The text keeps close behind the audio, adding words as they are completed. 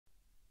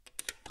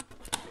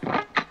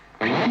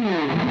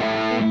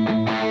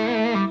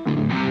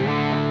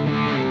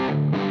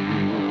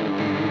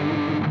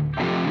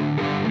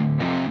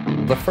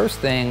The first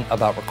thing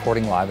about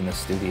recording live in the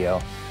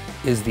studio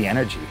is the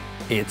energy.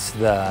 It's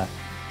the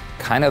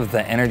kind of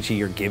the energy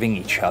you're giving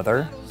each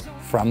other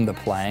from the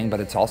playing, but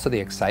it's also the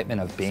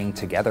excitement of being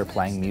together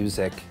playing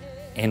music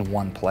in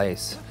one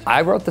place.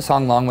 I wrote the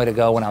song Long Way to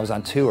Go when I was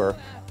on tour,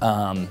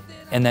 and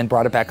then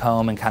brought it back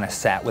home and kind of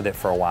sat with it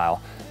for a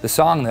while. The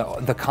song,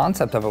 the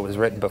concept of it was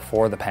written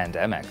before the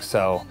pandemic,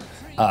 so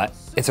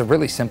it's a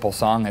really simple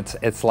song.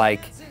 It's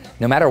like,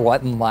 no matter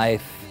what in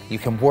life, you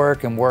can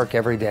work and work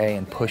every day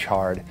and push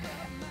hard,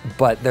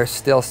 but there's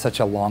still such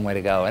a long way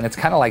to go. And it's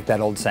kind of like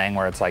that old saying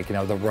where it's like, you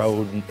know, the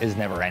road is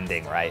never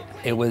ending, right?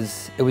 It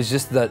was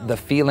just the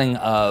feeling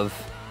of,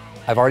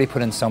 I've already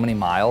put in so many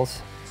miles,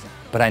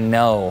 but I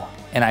know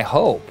and I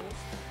hope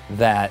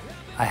that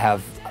I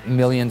have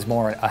millions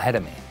more ahead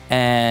of me.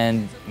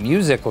 And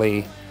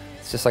musically,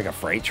 it's just like a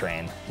freight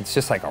train. It's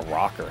just like a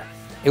rocker.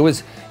 It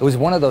was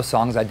one of those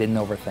songs I didn't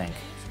overthink.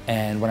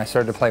 And when I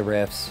started to play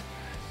riffs,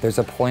 there's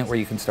a point where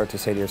you can start to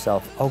say to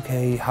yourself,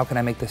 okay, how can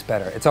I make this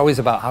better? It's always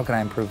about how can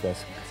I improve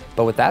this?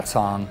 But with that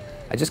song,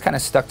 I just kind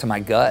of stuck to my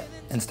gut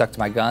and stuck to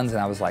my guns,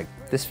 and I was like,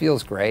 this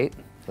feels great.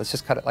 Let's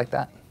just cut it like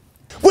that.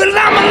 Well,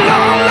 I'm a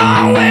long,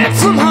 long way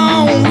from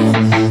home,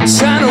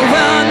 trying to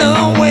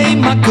run away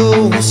my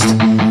ghost.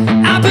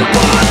 I've been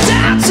worn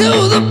down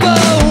to the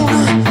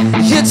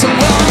bone. It's a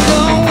long,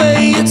 long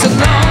way, it's a long,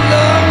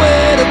 long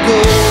way to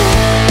go.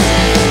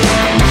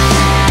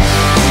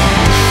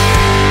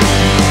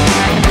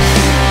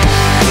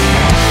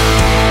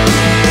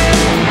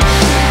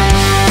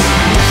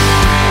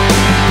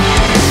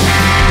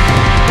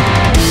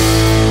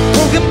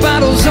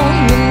 Bottles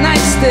on the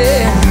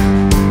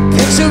nightstand,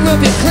 picture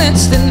of you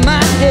clenched in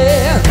my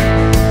hair,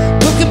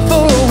 looking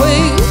for a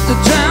way to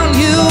drown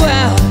you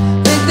out.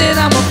 Think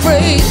that I'm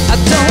afraid, I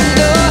don't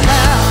know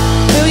how.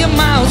 Million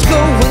miles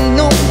going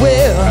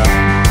nowhere.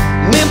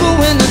 Remember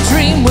when the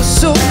dream was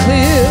so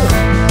clear?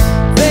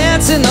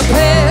 That's in the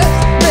past,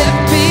 left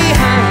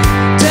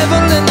behind.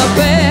 Devil in the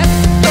back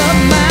of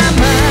my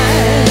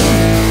mind.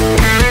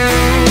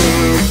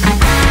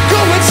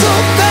 Going so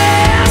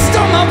fast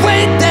on my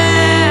way down.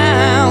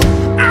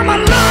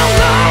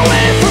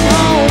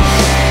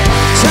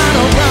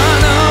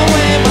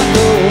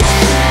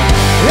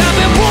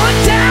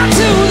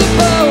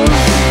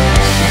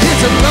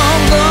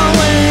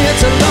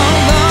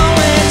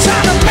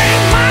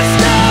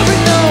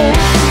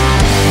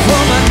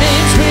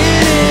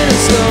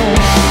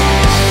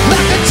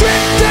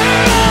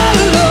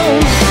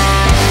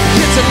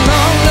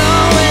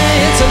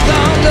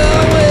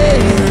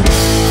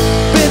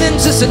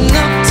 Just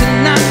enough to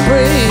not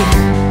break.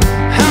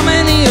 How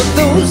many of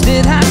those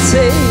did I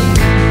take?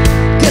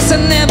 Guess I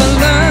never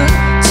learned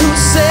to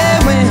say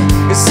when,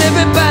 'cause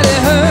everybody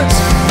hurts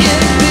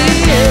in the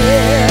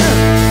end.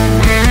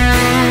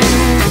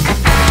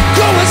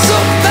 Going so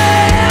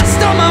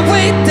fast on my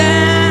way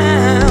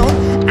down.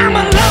 I'm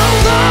a long,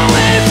 long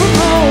way from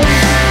home,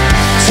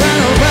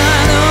 trying to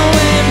run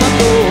away my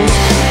ghost.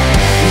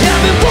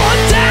 I've been worn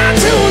down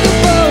to the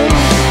bone.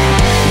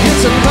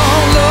 It's a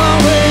long, long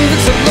way,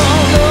 it's a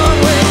long, long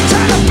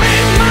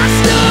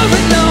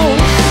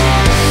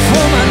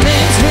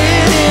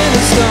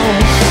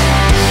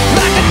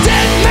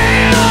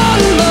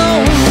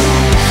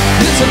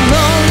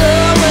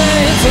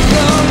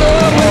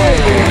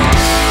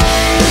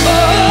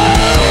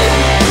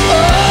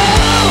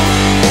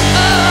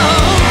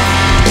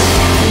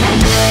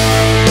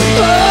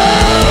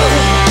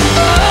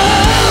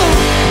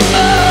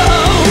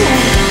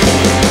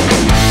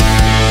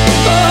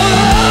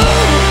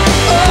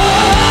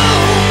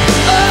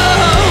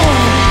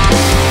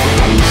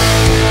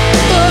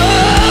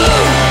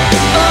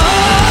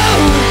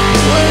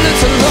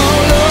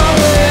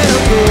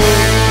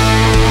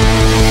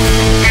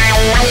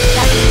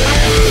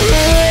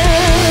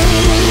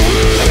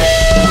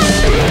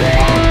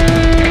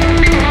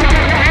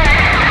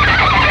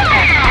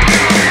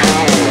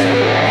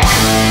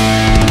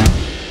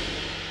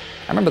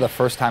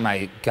The first time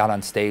I got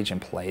on stage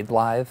and played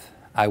live,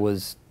 I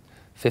was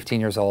 15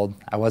 years old.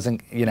 I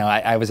wasn't, you know,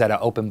 I was at an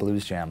open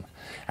blues jam.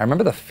 I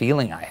remember the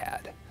feeling I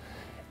had.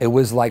 It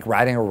was like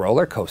riding a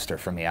roller coaster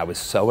for me. I was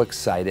so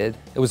excited.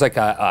 It was like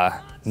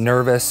a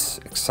nervous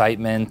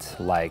excitement,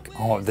 like,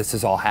 oh, this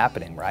is all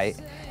happening, right?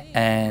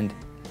 And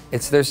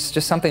there's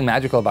just something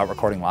magical about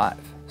recording live.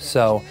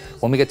 So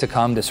when we get to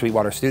come to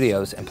Sweetwater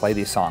Studios and play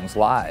these songs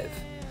live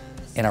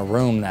in a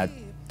room that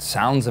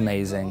sounds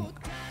amazing,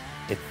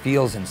 it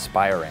feels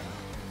inspiring.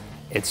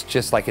 It's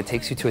just like it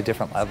takes you to a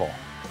different level.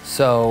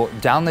 So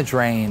Down the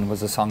Drain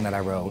was a song that I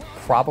wrote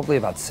probably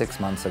about 6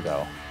 months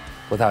ago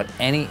without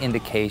any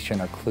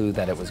indication or clue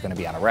that it was gonna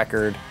be on a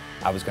record,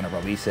 I was gonna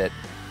release it,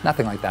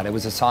 nothing like that. It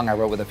was a song I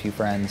wrote with a few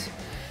friends.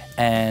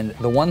 And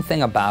the one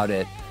thing about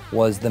it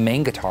was the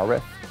main guitar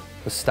riff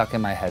was stuck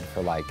in my head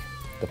for like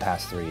the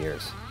past 3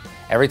 years.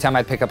 Every time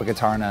I'd pick up a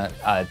guitar in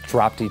a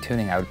drop D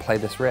tuning, I would play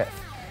this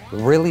riff.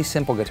 Really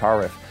simple guitar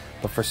riff,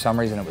 but for some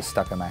reason it was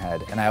stuck in my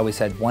head. And I always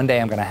said, one day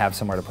I'm gonna have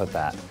somewhere to put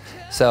that.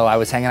 So I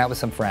was hanging out with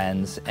some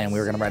friends and we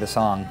were gonna write a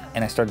song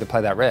and I started to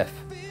play that riff.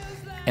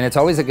 And it's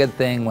always a good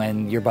thing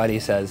when your buddy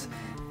says,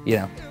 you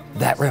know,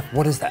 that riff,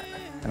 what is that?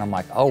 And I'm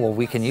like, oh, well,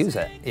 we can use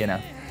it, you know?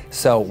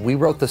 So we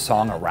wrote the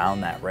song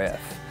around that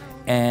riff.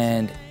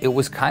 And it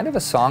was kind of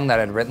a song that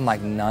I'd written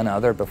like none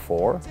other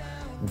before.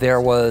 There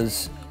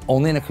was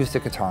only an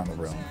acoustic guitar in the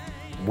room.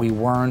 We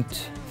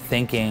weren't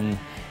thinking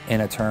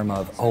in a term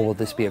of, oh, will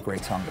this be a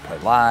great song to play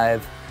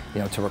live,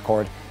 you know, to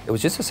record. It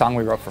was just a song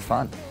we wrote for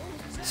fun.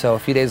 So a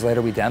few days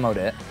later we demoed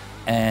it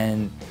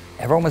and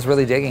everyone was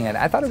really digging it.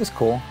 I thought it was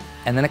cool.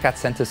 And then it got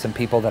sent to some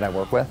people that I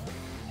work with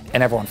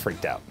and everyone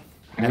freaked out.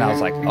 And I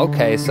was like,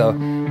 okay, so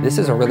this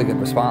is a really good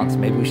response.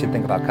 Maybe we should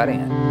think about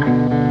cutting it.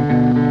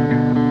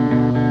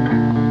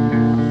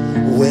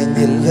 When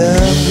you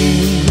love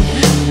me,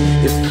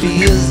 it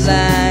feels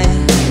like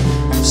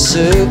I'm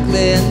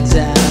circling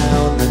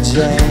down the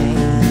drain.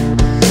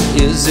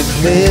 Is it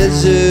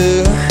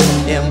pleasure?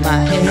 Am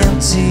I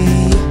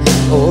empty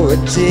or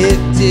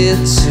addicted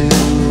to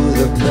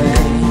the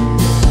pain?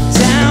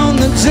 Down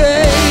the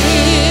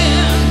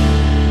drain,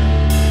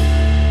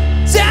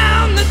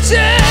 down the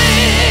drain.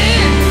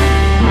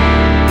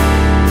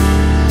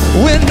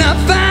 When I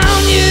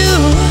found you,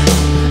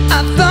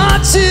 I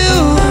thought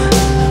you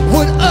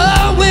would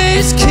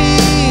always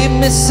keep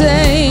me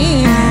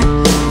sane.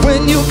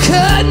 When you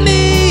cut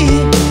me,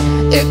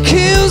 it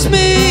kills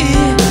me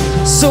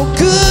so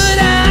good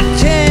I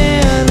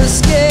can't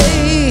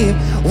escape.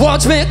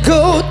 Watch me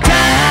go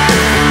down,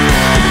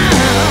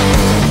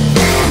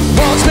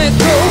 watch me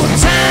go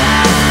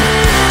down,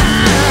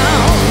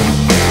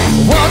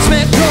 watch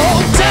me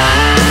go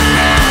down,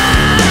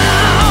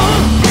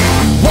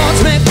 watch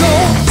me go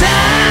down.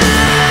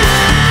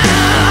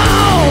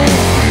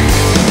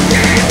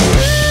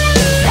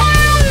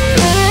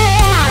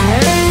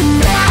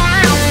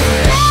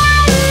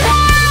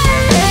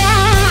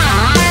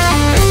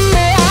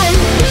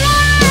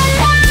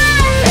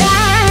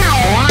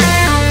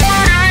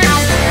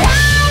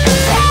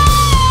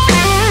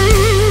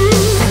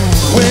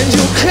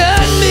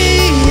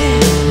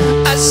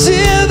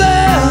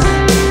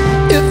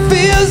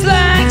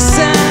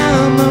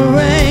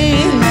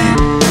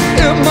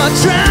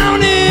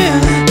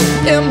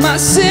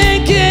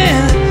 Sinking,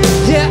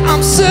 yeah,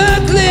 I'm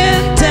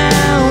circling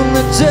down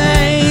the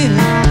drain,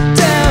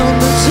 down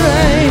the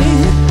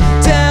drain,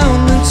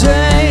 down the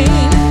drain,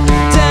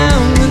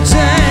 down the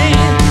drain,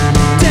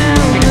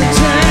 down the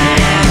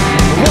drain.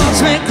 Watch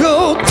me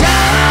go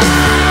down,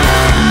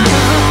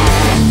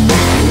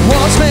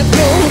 watch me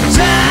go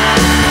down,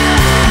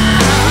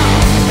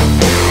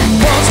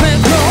 watch me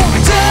go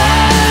down,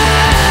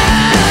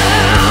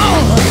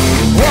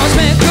 watch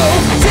me go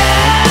down.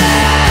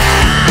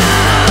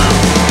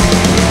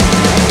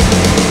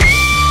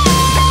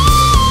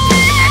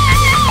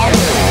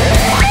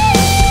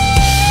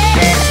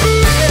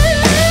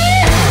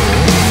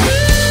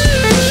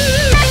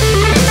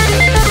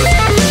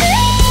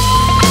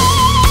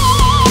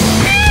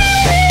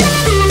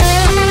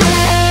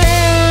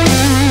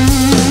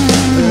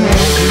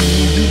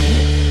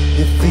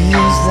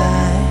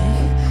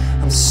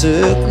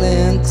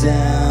 Circling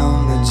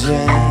down the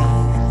drain,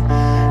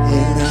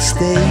 and I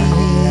stay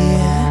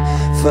here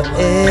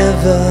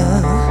forever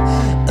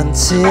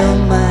until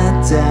my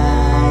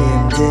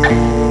dying day.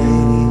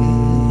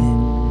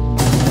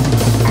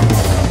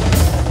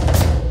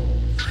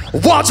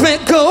 Watch me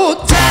go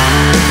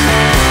down,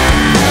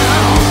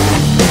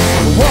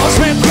 watch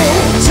me